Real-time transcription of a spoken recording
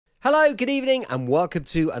Hello, good evening, and welcome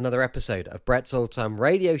to another episode of Brett's Old Time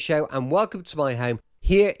Radio Show, and welcome to my home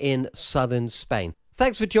here in southern Spain.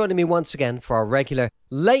 Thanks for joining me once again for our regular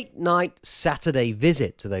late-night Saturday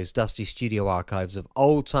visit to those dusty studio archives of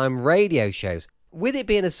old-time radio shows. With it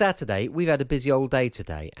being a Saturday, we've had a busy old day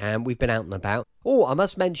today, and we've been out and about. Oh, I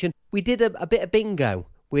must mention, we did a bit of bingo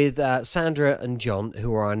with Sandra and John,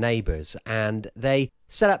 who are our neighbours, and they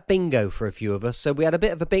set up bingo for a few of us, so we had a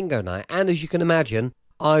bit of a bingo night, and as you can imagine,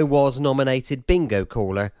 I was nominated bingo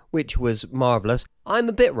caller, which was marvellous. I'm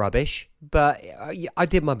a bit rubbish, but I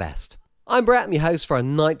did my best. I'm Brett, I'm your host for a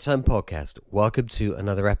nighttime podcast. Welcome to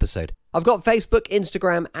another episode. I've got Facebook,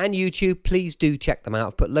 Instagram and YouTube. Please do check them out.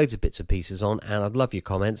 I've put loads of bits and pieces on and I'd love your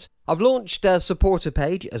comments. I've launched a supporter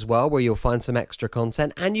page as well where you'll find some extra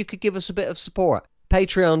content and you could give us a bit of support.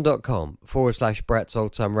 Patreon.com/Brett's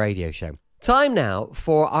Old Time Radio Show. Time now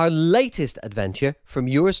for our latest adventure from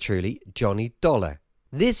yours truly, Johnny Dollar.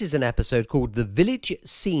 This is an episode called The Village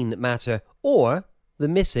Scene Matter or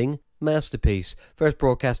The Missing Masterpiece. First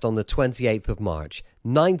broadcast on the 28th of March,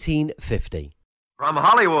 1950. From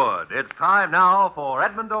Hollywood, it's time now for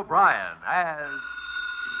Edmund O'Brien as...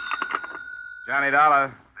 Johnny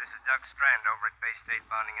Dollar. This is Doug Strand over at Bay State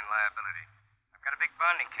Bonding and Liability. I've got a big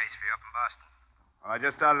bonding case for you up in Boston. Well, I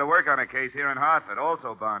just started to work on a case here in Hartford,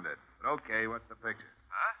 also bonded. But okay, what's the picture?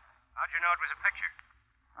 Huh? How'd you know it was a picture?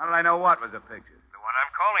 How did I know what was a picture? The one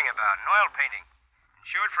I'm calling about, an oil painting.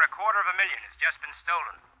 Insured for $250,000. It's just been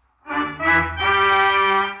stolen.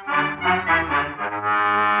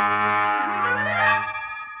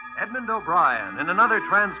 Edmund O'Brien in another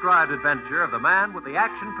transcribed adventure of the man with the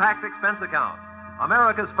action-packed expense account.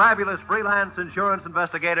 America's fabulous freelance insurance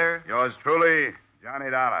investigator. Yours truly,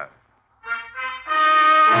 Johnny Dollar.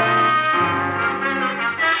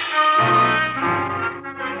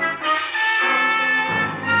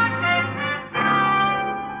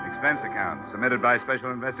 Expense account submitted by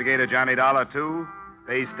Special Investigator Johnny Dollar to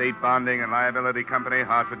Bay State Bonding and Liability Company,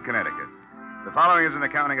 Hartford, Connecticut. The following is an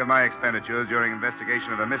accounting of my expenditures during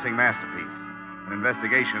investigation of a missing masterpiece, an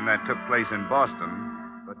investigation that took place in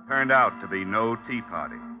Boston, but turned out to be no tea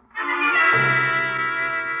party.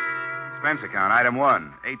 Expense account, item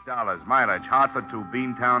 1, $8, mileage, Hartford to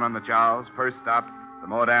Beantown on the Charles. First stop, the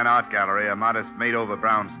Modern Art Gallery, a modest made-over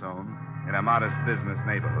brownstone in a modest business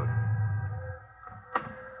neighborhood.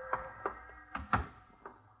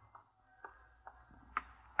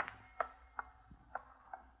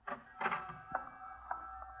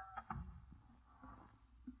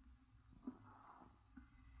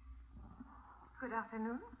 Good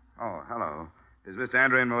afternoon. Oh, hello. Is Mr.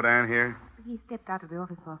 Andrew Modern here? He stepped out of the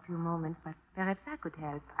office for a few moments, but perhaps I could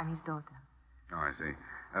help. I'm his daughter. Oh, I see.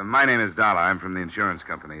 My name is Dollar. I'm from the insurance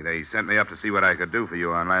company. They sent me up to see what I could do for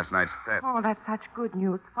you on last night's theft. Oh, that's such good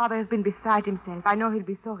news. Father has been beside himself. I know he'll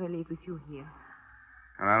be so relieved with you here.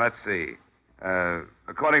 Now, let's see.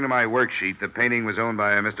 According to my worksheet, the painting was owned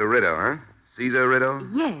by a Mr. Rideau, huh? Caesar Rideau?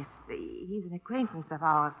 Yes, he's an acquaintance of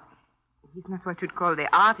ours. He's not what you'd call the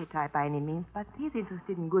arty type by any means, but he's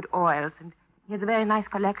interested in good oils, and he has a very nice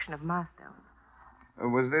collection of masters.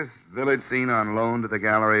 Was this village scene on loan to the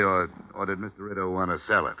gallery, or did Mr. Rideau want to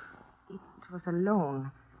sell it? It was a loan.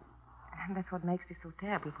 And that's what makes it so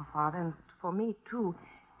terrible for Father, and for me, too.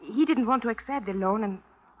 He didn't want to accept the loan, and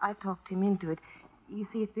I talked him into it. You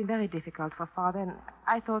see, it's been very difficult for Father, and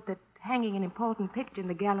I thought that hanging an important picture in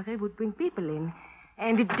the gallery would bring people in.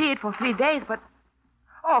 And it did for 3 days, but...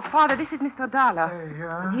 Oh, Father, this is Mr. Dollar.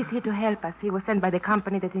 Yeah? He's here to help us. He was sent by the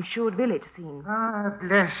company that insured village scene. Ah,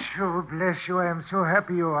 bless you, bless you. I am so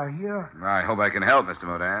happy you are here. I hope I can help, Mr.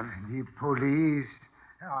 Modern. The police,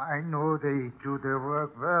 I know they do their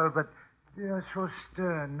work well, but they are so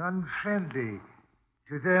stern, unfriendly.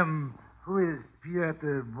 To them, who is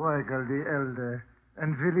Pieter Bruegel, the elder,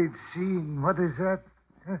 and village scene, what is that?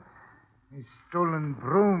 A stolen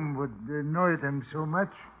broom would annoy them so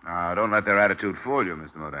much. Now, don't let their attitude fool you,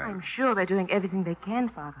 Mr. Modern. I'm sure they're doing everything they can,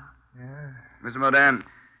 Father. Yeah. Mr. Modern,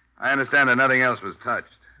 I understand that nothing else was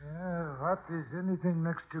touched. Yeah, what is anything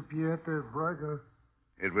next to Pieter Bruegel?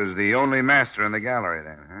 It was the only master in the gallery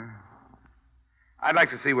then, huh? I'd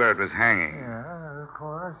like to see where it was hanging. Yeah, of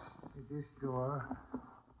course. This door.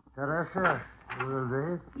 Teresa, you will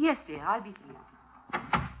wait? Yes, dear, I'll be here.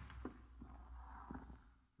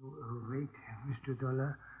 Wait, Mr.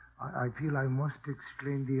 Dollar. I feel I must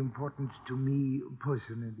explain the importance to me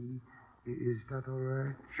personally. Is that all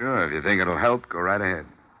right? Sure, if you think it'll help, go right ahead.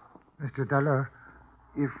 Mr. Dollar,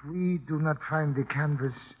 if we do not find the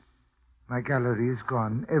canvas, my gallery is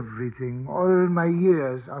gone. Everything, all my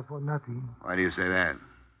years are for nothing. Why do you say that?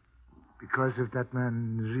 Because of that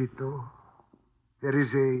man, Rito. There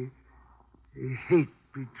is a hate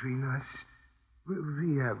between us.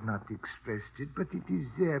 We have not expressed it, but it is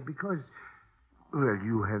there because, well,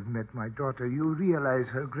 you have met my daughter. You realize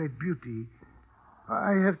her great beauty.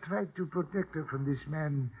 I have tried to protect her from this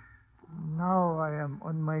man. Now I am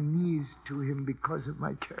on my knees to him because of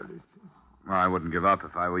my carelessness. Well, I wouldn't give up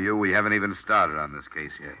if I were you. We haven't even started on this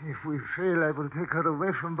case yet. If we fail, I will take her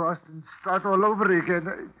away from Boston, start all over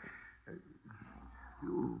again.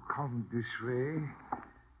 You come this way.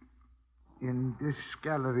 In this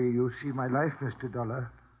gallery, you see my life, Mr. Dollar.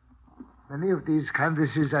 Many of these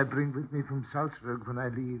canvases I bring with me from Salzburg when I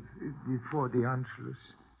leave, before the Anschluss.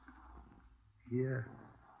 Here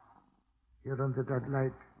under that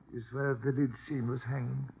light, is where the lead scene was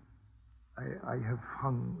hanging. I have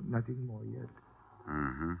hung nothing more yet.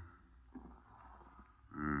 Mm-hmm.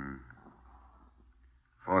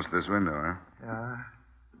 Force this window, huh? Yeah.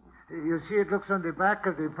 You see, it looks on the back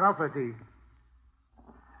of the property.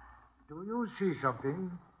 Do you see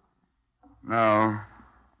something? No.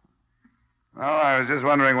 No, I was just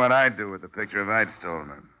wondering what I'd do with the picture if I'd stolen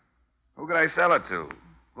it. Who could I sell it to?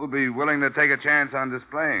 Who'd be willing to take a chance on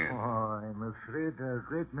displaying it? Oh, I'm afraid there are a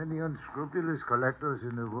great many unscrupulous collectors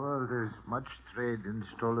in the world. There's much trade in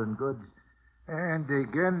stolen goods. And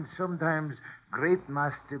again, sometimes great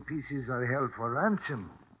masterpieces are held for ransom.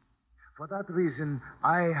 For that reason,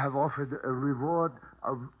 I have offered a reward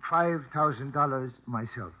of $5,000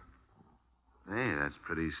 myself. Hey, that's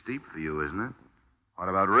pretty steep for you, isn't it? What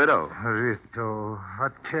about Rito? Rito?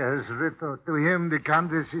 What cares Rito? To him, the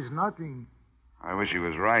canvas is nothing. I wish he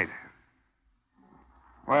was right.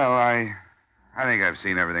 Well, I think I've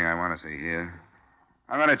seen everything I want to see here.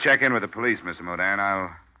 I'm going to check in with the police, Mr. Modan.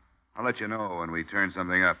 I'll let you know when we turn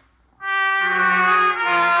something up.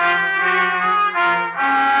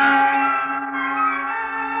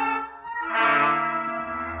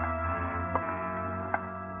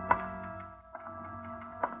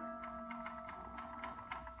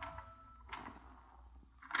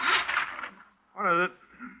 What is it?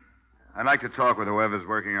 I'd like to talk with whoever's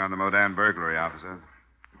working on the Modan burglary, officer.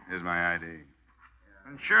 Here's my ID.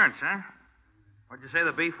 Insurance, huh? What'd you say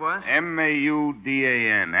the beef was?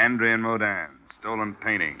 Maudan, Andrian Modan. Stolen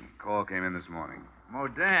painting. Call came in this morning.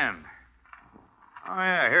 Modan. Oh,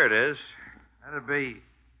 yeah, here it is. That'd be...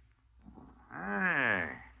 Hey.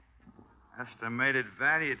 Estimated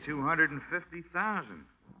value $250,000.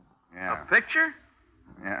 Yeah. A picture?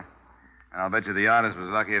 Yeah. I'll bet you the artist was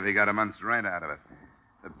lucky if he got a month's rent out of it.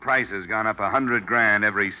 The price has gone up $100,000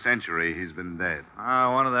 every century he's been dead.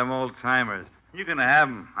 Oh, one of them old-timers. You can have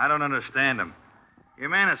him. I don't understand him. Your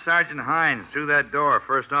man is Sergeant Hines, through that door,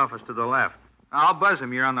 first office to the left. I'll buzz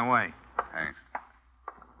him. You're on the way. Thanks.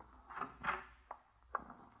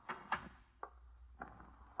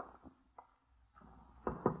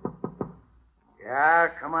 Yeah,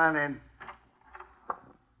 come on in.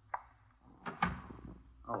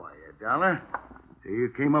 How are you, Dollar? So you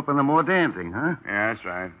came up on the Modan thing, huh? Yeah, that's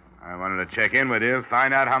right. I wanted to check in with you,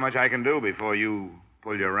 find out how much I can do before you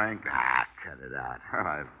pull your rank. Ah, cut it out.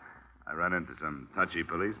 Well, I run into some touchy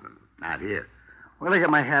policemen. Not here. Well, I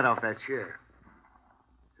get my hat off that chair.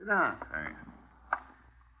 Sit down. Thanks.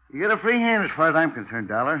 You get a free hand as far as I'm concerned,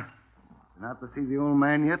 Dollar. Been out to see the old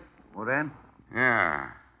man yet, Modan?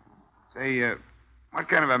 Yeah. Say, what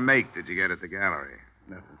kind of a make did you get at the gallery?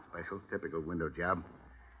 Nothing special. Typical window job.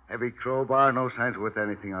 Heavy crowbar, no signs worth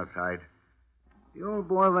anything outside. The old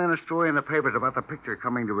boy ran a story in the papers about the picture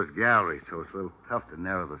coming to his gallery, so it's a little tough to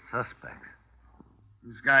narrow the suspects.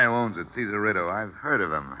 This guy who owns it, Cesar Rito, I've heard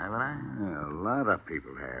of him, haven't I? Yeah, a lot of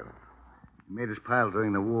people have. He made his pile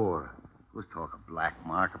during the war. There was talk of black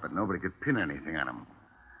market, but nobody could pin anything on him.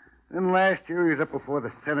 Then last year, he was up before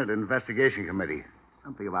the Senate Investigation Committee.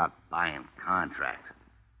 Something about buying contracts.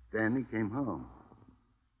 Then he came home.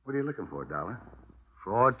 What are you looking for, Dollar?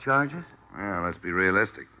 Fraud charges? Well, let's be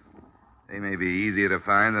realistic. They may be easier to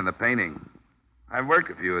find than the painting. I've worked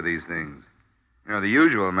a few of these things. You know, the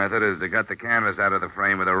usual method is to gut the canvas out of the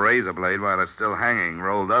frame with a razor blade while it's still hanging.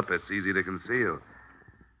 Rolled up, it's easy to conceal.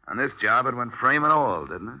 On this job, it went frame and all,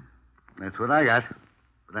 didn't it? That's what I got.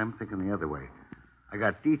 But I'm thinking the other way. I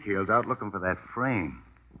got details out looking for that frame.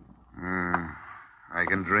 I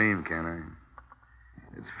can dream, can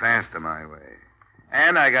I? It's faster my way.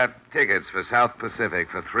 And I got tickets for South Pacific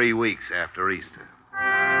for 3 weeks after Easter.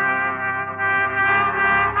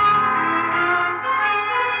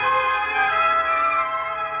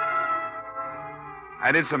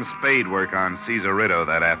 I did some spade work on Cesar Rito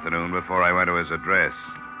that afternoon before I went to his address.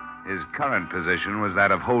 His current position was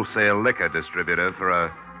that of wholesale liquor distributor for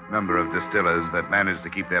a number of distillers that managed to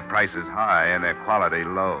keep their prices high and their quality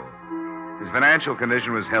low. His financial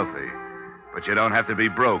condition was healthy, But you don't have to be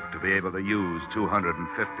broke to be able to use $250,000.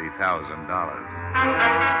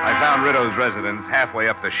 I found Riddle's residence halfway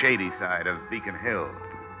up the shady side of Beacon Hill.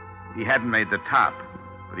 He hadn't made the top,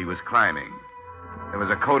 but he was climbing. There was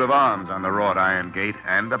a coat of arms on the wrought iron gate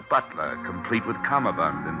and a butler, complete with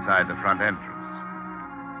cummerbund, inside the front entrance.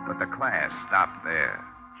 But the class stopped there.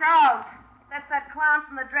 Charles, that's that clown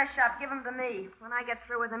from the dress shop. Give him to me. When I get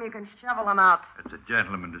through with him, you can shovel him out. It's a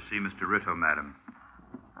gentleman to see Mr. Riddle, madam.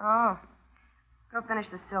 Oh. Go finish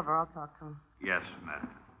the silver. I'll talk to him. Yes, madam.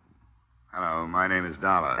 Hello, my name is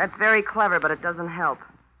Dollar. That's very clever, but it doesn't help.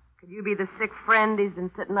 Could you be the sick friend he's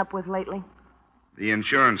been sitting up with lately? The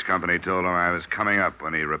insurance company told him I was coming up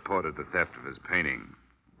when he reported the theft of his painting.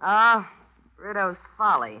 Ah, Riddle's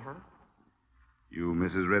folly, huh? You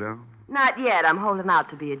Mrs. Riddle? Not yet. I'm holding out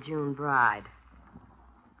to be a June bride.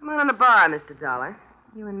 Come on in the bar, Mr. Dollar.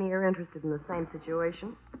 You and me are interested in the same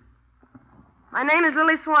situation. My name is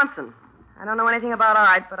Lily Swanson. I don't know anything about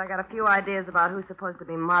art, but I got a few ideas about who's supposed to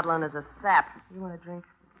be modeling as a sap. You want a drink?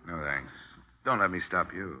 No, thanks. Don't let me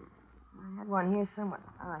stop you. I had one here somewhere.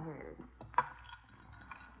 Ah, here it is.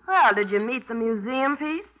 Well, did you meet the museum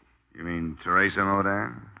piece? You mean Teresa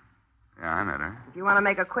Modin? Yeah, I met her. If you want to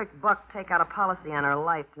make a quick buck, take out a policy on her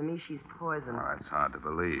life. To me, she's poison. Oh, that's hard to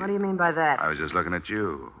believe. What do you mean by that? I was just looking at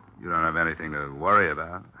you. You don't have anything to worry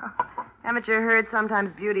about. Haven't you heard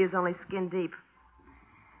sometimes beauty is only skin deep?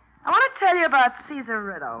 I want to tell you about Caesar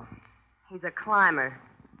Riddle. He's a climber.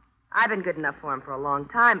 I've been good enough for him for a long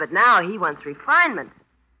time, but now he wants refinement.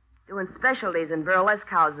 Doing specialties in burlesque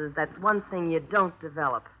houses, that's one thing you don't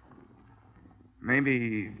develop.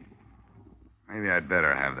 Maybe I'd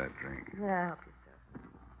better have that drink. Yeah, help yourself.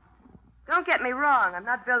 Don't get me wrong. I'm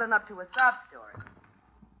not building up to a sob story.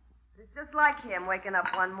 But it's just like him waking up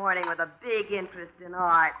one morning with a big interest in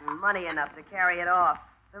art and money enough to carry it off.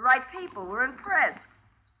 The right people were impressed.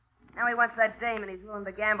 Now he wants that dame, and he's willing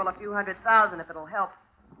to gamble a few $100,000 if it'll help.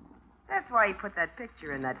 That's why he put that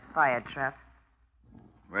picture in that fire trap.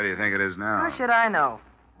 Where do you think it is now? How should I know?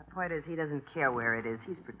 The point is, he doesn't care where it is.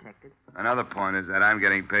 He's protected. Another point is that I'm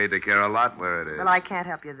getting paid to care a lot where it is. Well, I can't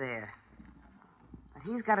help you there. But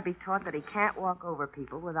he's got to be taught that he can't walk over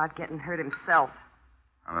people without getting hurt himself.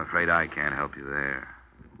 I'm afraid I can't help you there.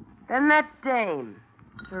 Then that dame,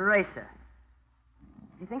 Teresa.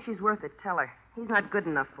 If you think she's worth it, tell her. He's not good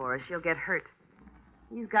enough for her. She'll get hurt.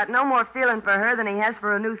 He's got no more feeling for her than he has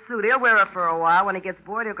for a new suit. He'll wear her for a while. When he gets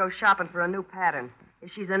bored, he'll go shopping for a new pattern.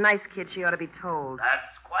 If she's a nice kid, she ought to be told.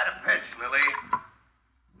 That's quite a pitch, Lily.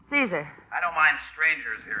 Caesar. I don't mind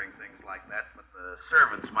strangers hearing things like that, but the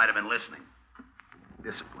servants might have been listening.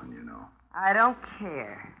 Discipline, you know. I don't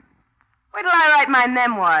care. Wait till I write my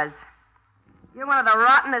memoirs. You're one of the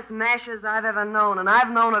rottenest mashers I've ever known, and I've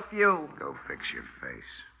known a few. Go fix your face.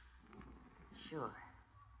 Sure.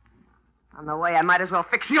 On the way, I might as well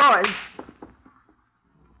fix yours.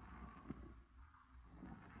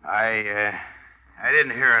 I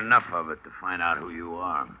didn't hear enough of it to find out who you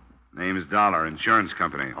are. Name's Dollar, insurance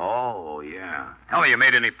company. Oh, yeah. Tell me, you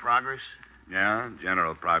made any progress? Yeah,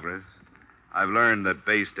 general progress. I've learned that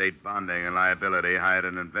Bay State Bonding and Liability hired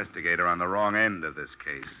an investigator on the wrong end of this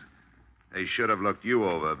case. They should have looked you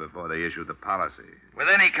over before they issued the policy. With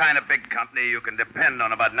any kind of big company, you can depend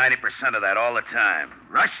on about 90% of that all the time.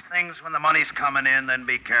 Rush things when the money's coming in, then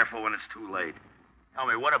be careful when it's too late. Tell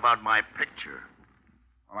me, what about my picture?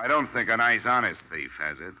 Well, I don't think a nice, honest thief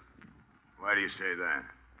has it. Why do you say that?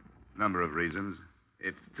 Number of reasons.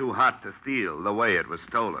 It's too hot to steal the way it was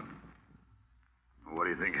stolen. Well, what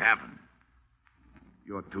do you think happened?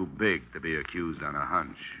 You're too big to be accused on a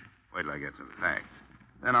hunch. Wait till I get some facts.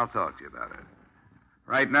 Then I'll talk to you about it.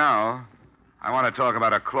 Right now, I want to talk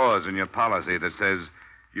about a clause in your policy that says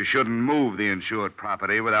you shouldn't move the insured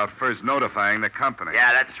property without first notifying the company.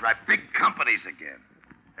 Yeah, that's right. Big companies again.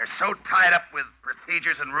 They're so tied up with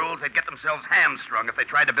procedures and rules, they'd get themselves hamstrung if they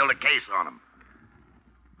tried to build a case on them.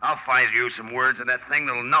 I'll find you some words in that thing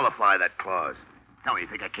that'll nullify that clause. Tell me, you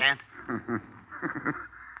think I can't?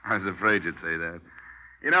 I was afraid you'd say that.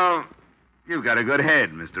 You know, you've got a good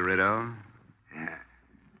head, Mr. Riddle.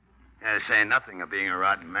 Yeah, saying nothing of being a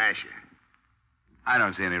rotten masher. I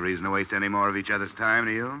don't see any reason to waste any more of each other's time,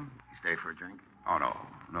 do you? You stay for a drink? Oh, no.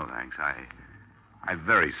 No, thanks. I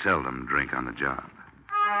very seldom drink on the job.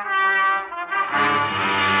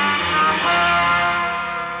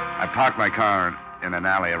 I parked my car in an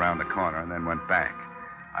alley around the corner and then went back.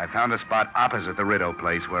 I found a spot opposite the Riddle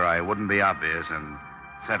place where I wouldn't be obvious and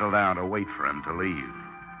settled down to wait for him to leave.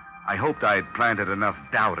 I hoped I'd planted enough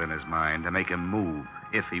doubt in his mind to make him move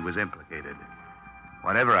if he was implicated.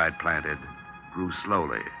 Whatever I'd planted grew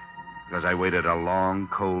slowly because I waited a long,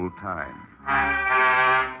 cold time.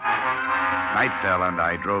 Night fell, and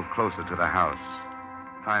I drove closer to the house.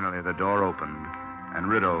 Finally, the door opened, and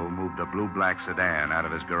Rideau moved a blue-black sedan out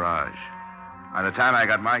of his garage. By the time I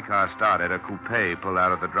got my car started, a coupe pulled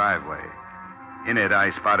out of the driveway. In it,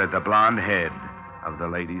 I spotted the blonde head of the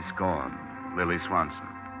lady scorned, Lily Swanson.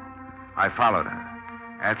 I followed her.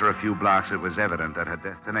 After a few blocks, it was evident that her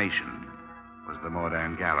destination was the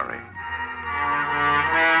Modern Gallery.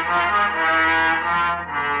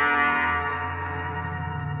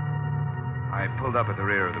 I pulled up at the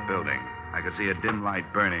rear of the building. I could see a dim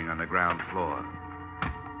light burning on the ground floor.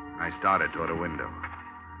 I started toward a window.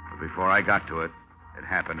 But before I got to it, it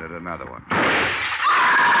happened at another one.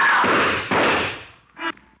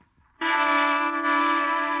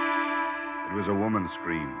 It was a woman's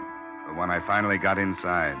scream. But when I finally got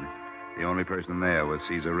inside, the only person there was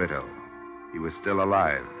Cesar Rideau. He was still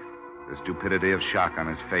alive, the stupidity of shock on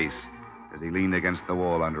his face as he leaned against the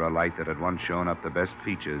wall under a light that had once shown up the best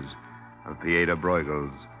features of Pieta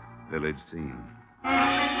Bruegel's village scene.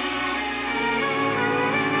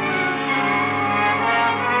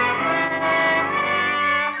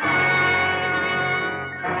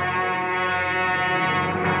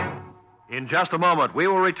 In just a moment, we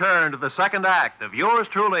will return to the second act of yours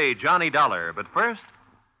truly, Johnny Dollar. But first,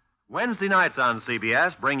 Wednesday nights on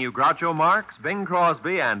CBS bring you Groucho Marx, Bing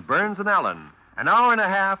Crosby, and Burns and Allen. An hour and a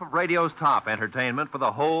half of radio's top entertainment for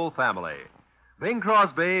the whole family. Bing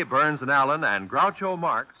Crosby, Burns and Allen, and Groucho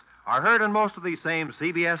Marx are heard on most of these same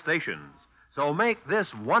CBS stations. So make this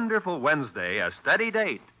wonderful Wednesday a steady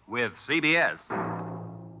date with CBS.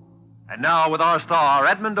 And now, with our star,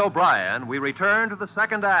 Edmund O'Brien, we return to the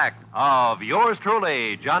second act of yours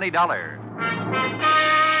truly, Johnny Dollar.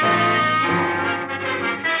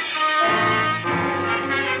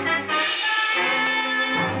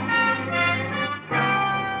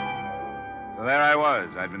 So there I was.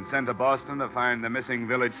 I'd been sent to Boston to find the missing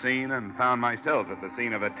village scene and found myself at the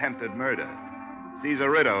scene of attempted murder.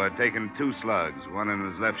 Cesar Rideau had taken 2 slugs, one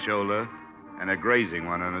in his left shoulder and a grazing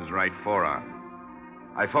one on his right forearm.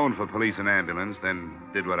 I phoned for police and ambulance, then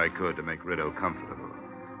did what I could to make Rideau comfortable.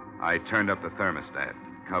 I turned up the thermostat,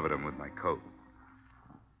 covered him with my coat.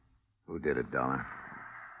 Who did it, Dollar?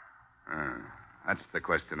 That's the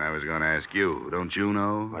question I was going to ask you. Don't you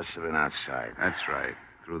know? Must have been outside. That's right.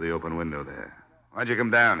 Through the open window there. Why'd you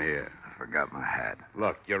come down here? I forgot my hat.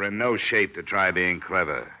 Look, you're in no shape to try being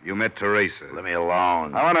clever. You met Teresa. Let me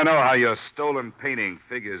alone. I want to know how your stolen painting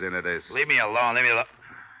figures into this. Leave me alone.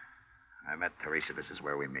 I met Teresa. This is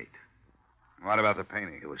where we meet. What about the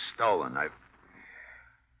painting? It was stolen. I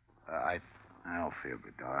don't feel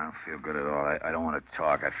good, Dollar. I don't feel good at all. I don't want to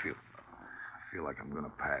talk. I feel like I'm going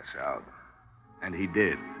to pass out. And he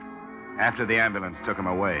did. After the ambulance took him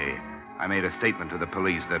away, I made a statement to the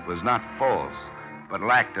police that was not false, but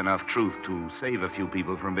lacked enough truth to save a few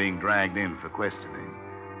people from being dragged in for questioning.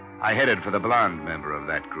 I headed for the blonde member of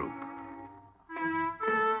that group.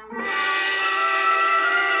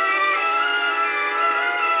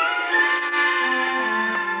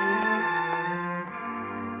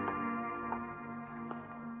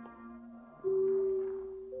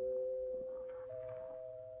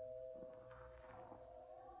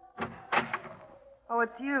 Oh,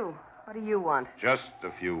 it's you. What do you want? Just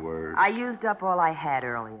a few words. I used up all I had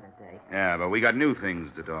earlier today. Yeah, but we got new things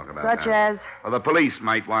to talk about Such now. as? Well, the police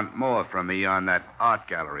might want more from me on that art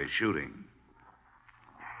gallery shooting.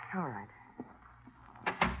 All right.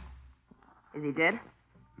 Is he dead?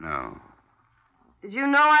 No. Did you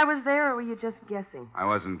know I was there, or were you just guessing? I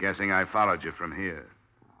wasn't guessing. I followed you from here.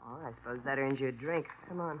 Oh, I suppose that earns you a drink.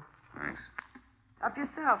 Come on. Thanks. Up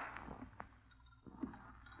yourself.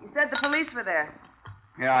 You said the police were there.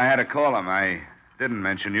 Yeah, I had to call them. I didn't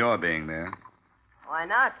mention your being there. Why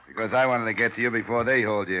not? Because I wanted to get to you before they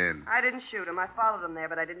hauled you in. I didn't shoot him. I followed him there,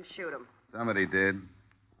 but I didn't shoot him. Somebody did.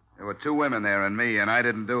 There were 2 women there and me, and I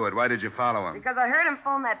didn't do it. Why did you follow him? Because I heard him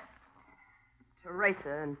phone that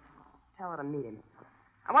Teresa and tell her to meet him.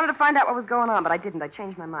 I wanted to find out what was going on, but I didn't. I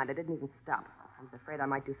changed my mind. I didn't even stop. I was afraid I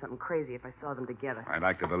might do something crazy if I saw them together. I'd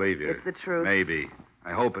like to believe you. It's the truth. Maybe.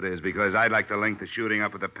 I hope it is, because I'd like to link the shooting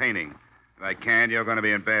up with the painting. If I can't, you're going to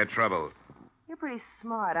be in bad trouble. You're pretty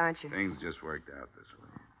smart, aren't you? Things just worked out this way.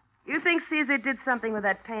 You think Caesar did something with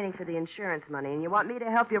that painting for the insurance money, and you want me to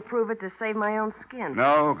help you prove it to save my own skin?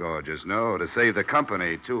 No, gorgeous, no. To save the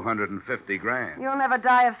company, $250,000. You'll never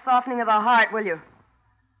die of softening of the heart, will you?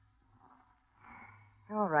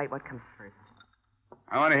 All right, what comes first?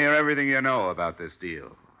 I want to hear everything you know about this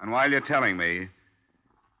deal. And while you're telling me,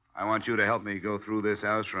 I want you to help me go through this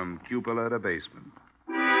house from cupola to basement.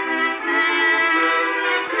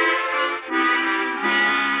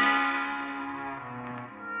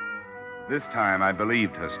 This time, I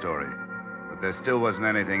believed her story. there still wasn't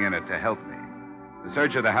anything in it to help me. The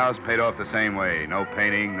search of the house paid off the same way. No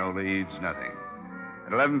painting, no leads, nothing.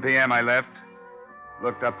 At 11 p.m., I left,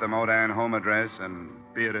 looked up the Modan home address, and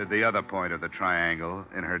bearded the other point of the triangle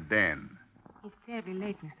in her den. It's terribly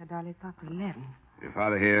late, Mr. Dollar. It's after 11. Your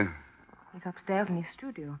father here? He's upstairs in his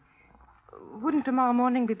studio. Wouldn't tomorrow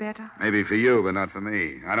morning be better? Maybe for you, but not for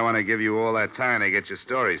me. I don't want to give you all that time to get your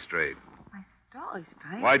story straight. My story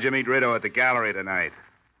straight? Why'd you meet Rideau at the gallery tonight?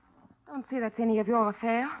 Don't say that's any of your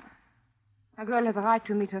affair. A girl has a right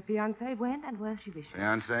to meet her fiancé when and where she wishes.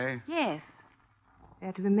 Fiancé? Yes.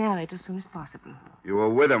 They're to be married as soon as possible. You were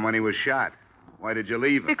with him when he was shot. Why did you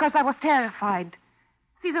leave him? Because I was terrified.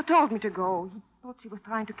 Caesar told me to go. He thought she was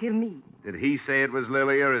trying to kill me. Did he say it was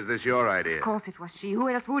Lily, or is this your idea? Of course it was she. Who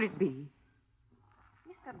else would it be?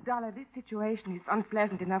 Mr. Dollar, this situation is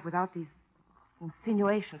unpleasant enough without these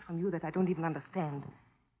insinuations from you that I don't even understand.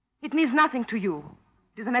 It means nothing to you.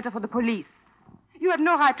 It is a matter for the police. You have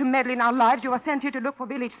no right to meddle in our lives. You are sent here to look for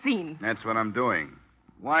village scenes. That's what I'm doing.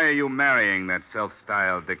 Why are you marrying that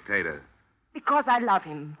self-styled dictator? Because I love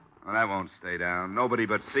him. Well, that won't stay down. Nobody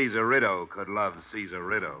but Caesar Rideau could love Caesar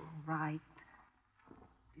Rideau. Right.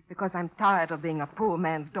 It's because I'm tired of being a poor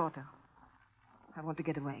man's daughter. I want to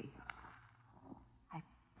get away. I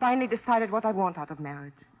finally decided what I want out of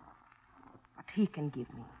marriage. What he can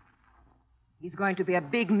give me. He's going to be a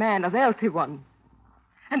big man, a wealthy one.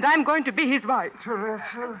 And I'm going to be his wife.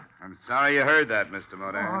 Teresa. I'm sorry you heard that, Mr.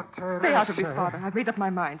 Modan. Oh, Teresa. Stay out of this, Father. I've made up my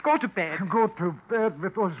mind. Go to bed. Go to bed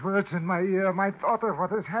with those words in my ear. My daughter, what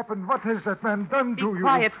has happened? What has that man done to you? Be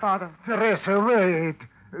quiet, Father. Teresa, wait.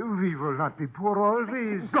 We will not be poor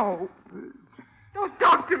always. Go. Don't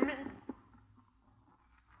talk to me.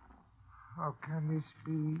 How can this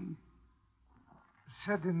be?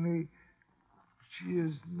 Suddenly, she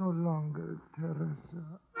is no longer Teresa.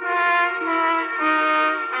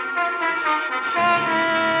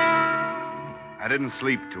 I didn't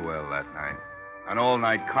sleep too well that night. An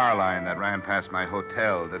all-night car line that ran past my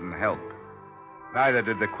hotel didn't help. Neither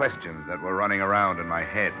did the questions that were running around in my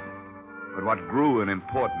head. But what grew in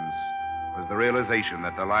importance was the realization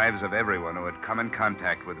that the lives of everyone who had come in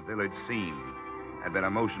contact with the village scene had been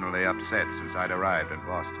emotionally upset since I'd arrived in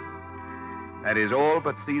Boston. That is, all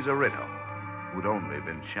but Caesar Rideau, who'd only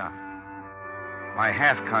been shot. My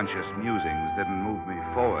half-conscious musings didn't move me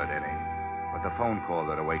forward any, but the phone call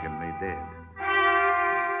that awakened me did.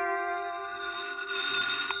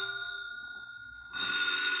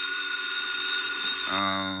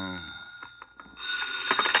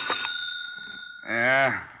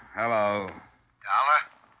 Yeah, hello. Dollar?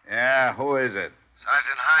 Yeah, who is it?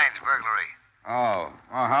 Sergeant Hines, burglary. Oh,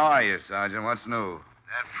 how are you, Sergeant? What's new?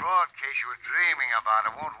 That fraud case you were dreaming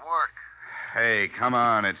about, it won't work. Hey, come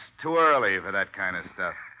on. It's too early for that kind of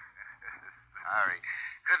stuff. Sorry.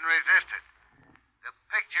 Couldn't resist it. The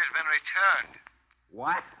picture's been returned.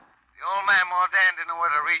 What? The old man Mordan didn't know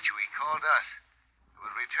where to reach you. He called us. It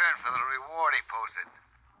was returned for the reward he posted.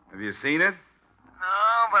 Have you seen it?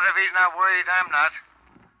 No, but if he's not worried, I'm not.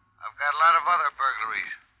 I've got a lot of other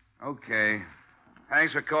burglaries. Okay.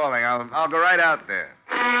 Thanks for calling. I'll go right out there.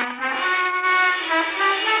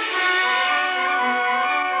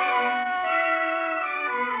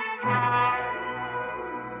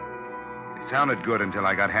 It sounded good until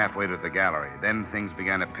I got halfway to the gallery. Then things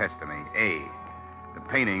began to pester me. A, the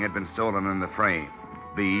painting had been stolen in the frame.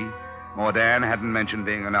 B, Mordan hadn't mentioned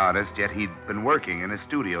being an artist, yet he'd been working in his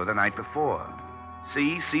studio the night before.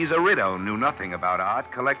 C, Caesar Rideau knew nothing about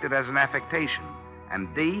art, collected as an affectation.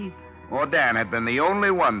 And D, Mordan had been the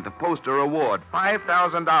only one to post a reward,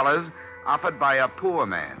 $5,000, offered by a poor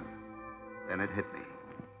man. Then it hit me.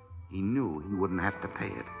 He knew he wouldn't have to pay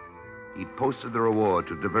it. He'd posted the reward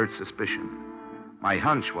to divert suspicion. My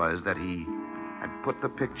hunch was that he had put the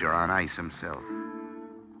picture on ice himself.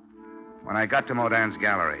 When I got to Mordan's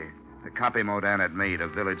gallery, the copy Mordan had made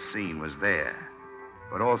of Village Scene was there.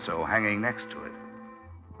 But also, hanging next to it,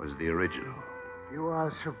 was the original. You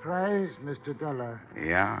are surprised, Mr. Dollar.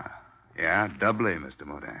 Yeah, doubly, Mr.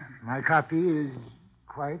 Mordan. My copy is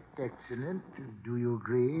quite excellent. Do you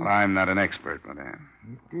agree? Well, I'm not an expert, Mordan.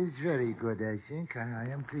 It is very good, I think. I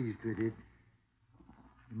am pleased with it.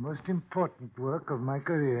 The most important work of my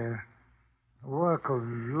career. A work of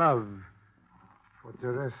love for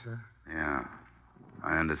Teresa. Yeah,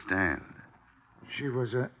 I understand. She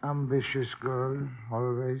was an ambitious girl,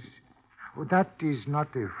 always. Oh, that is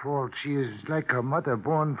not a fault. She is like her mother,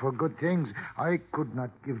 born for good things. I could not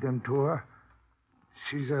give them to her.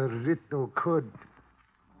 Caesar Rideau could.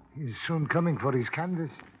 He's soon coming for his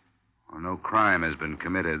canvas. Well, no crime has been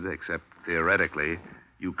committed, except theoretically.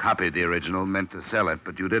 You copied the original, meant to sell it,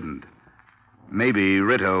 but you didn't. Maybe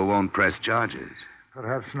Rito won't press charges.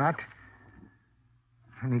 Perhaps not.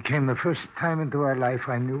 When he came the first time into our life,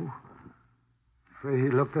 I knew. The way he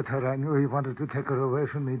looked at her, I knew he wanted to take her away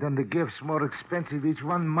from me. Then the gifts, more expensive, each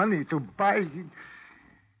one money to buy.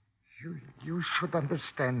 You should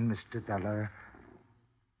understand, Mr. Dollar.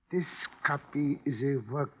 This copy is a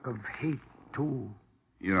work of hate, too.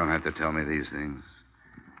 You don't have to tell me these things.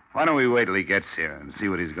 Why don't we wait till he gets here and see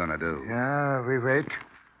what he's going to do? Yeah, we wait.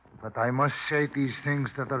 But I must say these things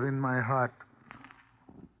that are in my heart.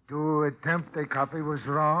 To attempt a copy was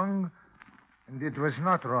wrong, and it was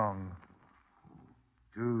not wrong.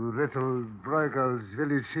 To Little Bruegel's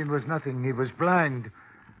village scene was nothing. He was blind.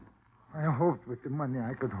 I hoped with the money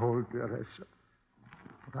I could hold Teresa.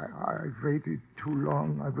 But I waited too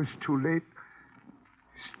long. I was too late.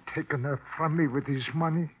 He's taken her from me with his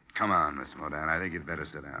money. Come on, Miss Modan. I think you'd better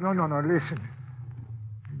sit down. No, listen.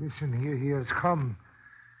 Listen, here he has come.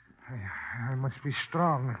 I must be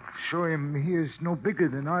strong. Show him he is no bigger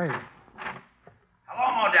than I am.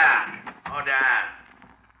 Hello, Modan. Modan.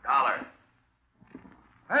 Dollar.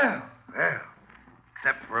 Well.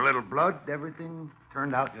 Except for a little blood, everything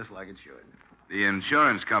turned out just like it should. The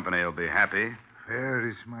insurance company will be happy. Where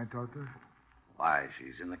is my daughter? Why,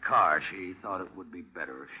 she's in the car. She thought it would be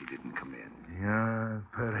better if she didn't come in. Yeah,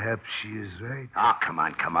 perhaps she is right. Oh, come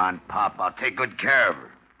on, Pop. I'll take good care of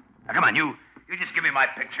her. Now, come on, you just give me my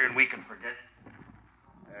picture and we can forget.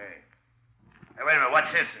 Hey, wait a minute.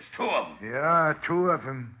 What's this? There's two of them. Yeah, two of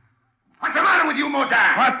them. What's the matter with you,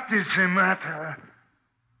 Modan? What is the matter?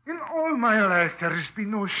 In all my life, there has been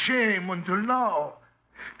no shame until now.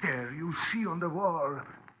 There, you see on the wall.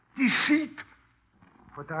 Deceit.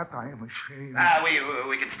 For that, I am ashamed.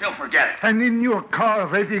 We can still forget it. And in your car,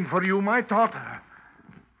 waiting for you, my daughter.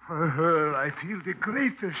 For her, I feel the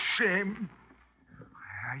greatest shame.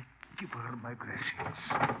 I give her my blessings.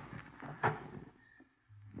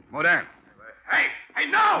 Modan. Hey,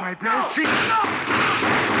 no! My blessings. No!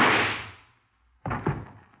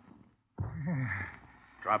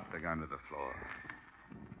 Drop the gun to the floor.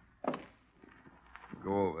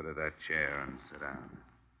 Go over to that chair and sit down.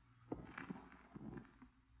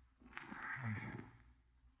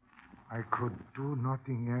 I could do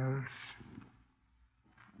nothing else.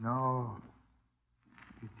 Now,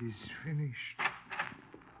 it is finished.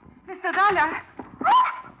 Mr. Dollar.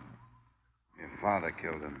 Your father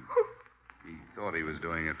killed him. He thought he was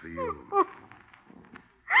doing it for you. No,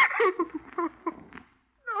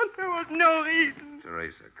 there was no reason.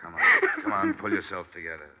 Teresa, come on. Come on, pull yourself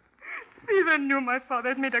together. Stephen knew my father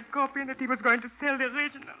had made a copy and that he was going to sell the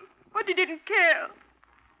original. But he didn't care.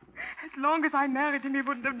 As long as I married him, he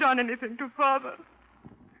wouldn't have done anything to Father.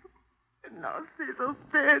 And now Caesar's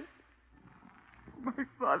dead. My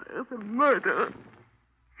father is a murderer.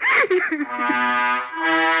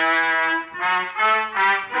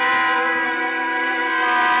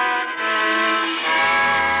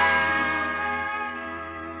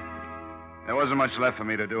 There wasn't much left for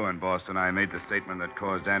me to do in Boston. I made the statement that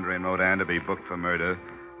caused Andre Modan to be booked for murder,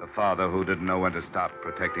 the father who didn't know when to stop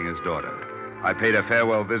protecting his daughter. I paid a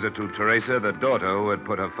farewell visit to Teresa, the daughter who had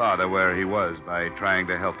put her father where he was by trying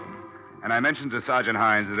to help him. And I mentioned to Sergeant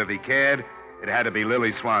Hines that if he cared, it had to be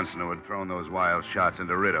Lily Swanson who had thrown those wild shots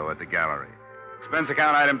into Rito at the gallery. Expense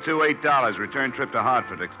account item 2, $8. Return trip to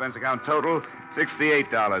Hartford. Expense account total,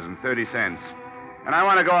 $68.30. And I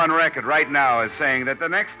want to go on record right now as saying that the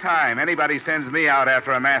next time anybody sends me out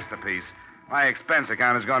after a masterpiece, my expense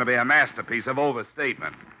account is going to be a masterpiece of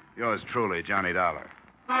overstatement. Yours truly, Johnny Dollar.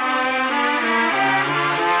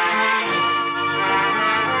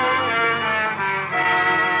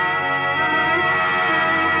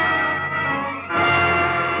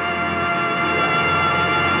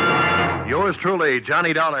 Yours truly,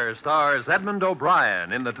 Johnny Dollar, stars Edmund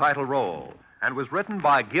O'Brien in the title role and was written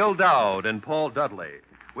by Gil Dowd and Paul Dudley,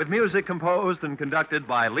 with music composed and conducted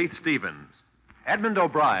by Leith Stevens. Edmund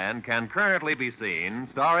O'Brien can currently be seen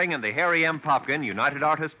starring in the Harry M. Popkin United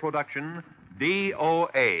Artists production,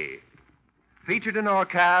 D.O.A. Featured in our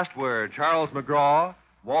cast were Charles McGraw,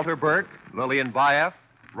 Walter Burke, Lillian Baeff,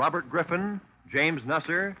 Robert Griffin, James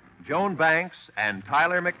Nusser, Joan Banks, and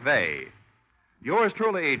Tyler McVeigh. Yours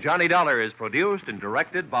truly, Johnny Dollar, is produced and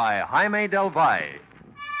directed by Jaime Del Valle.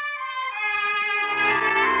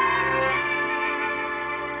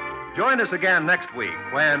 Join us again next week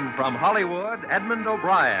when, from Hollywood, Edmund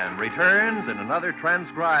O'Brien returns in another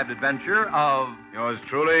transcribed adventure of... Yours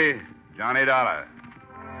truly, Johnny Dollar.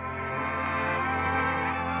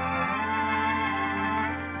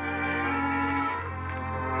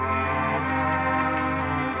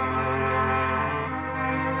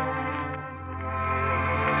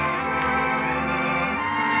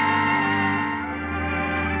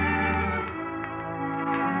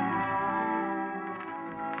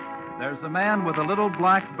 There's a man with a little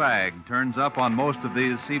black bag turns up on most of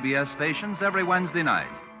these CBS stations every Wednesday night.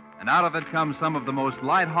 And out of it comes some of the most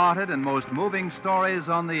light-hearted and most moving stories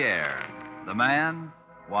on the air. The man?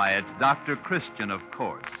 Why, it's Dr. Christian, of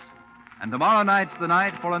course. And tomorrow night's the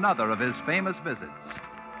night for another of his famous visits.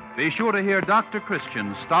 Be sure to hear Dr.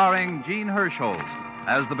 Christian starring Gene Hirschholt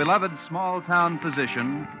as the beloved small-town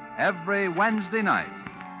physician every Wednesday night.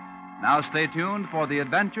 Now stay tuned for the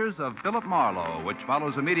adventures of Philip Marlowe, which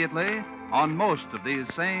follows immediately on most of these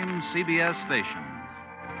same CBS stations.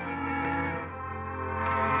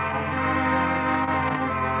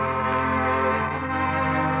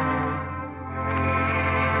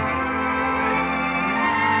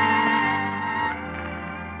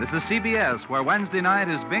 This is CBS, where Wednesday night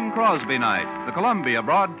is Bing Crosby night, the Columbia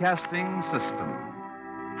Broadcasting System.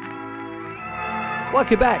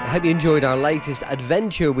 Welcome back. I hope you enjoyed our latest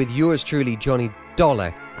adventure with yours truly, Johnny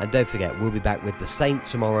Dollar. And don't forget, we'll be back with The Saint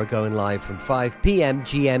tomorrow, going live from 5 p.m.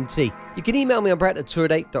 GMT. You can email me on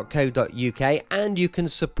brett@tourdate.co.uk, and you can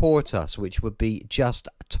support us, which would be just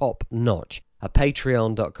top notch, at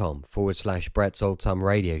patreon.com/Brett's Old Time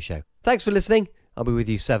Radio Show. Thanks for listening. I'll be with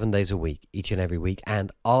you 7 days a week, each and every week,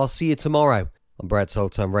 and I'll see you tomorrow on Brett's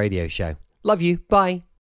Old Time Radio Show. Love you. Bye.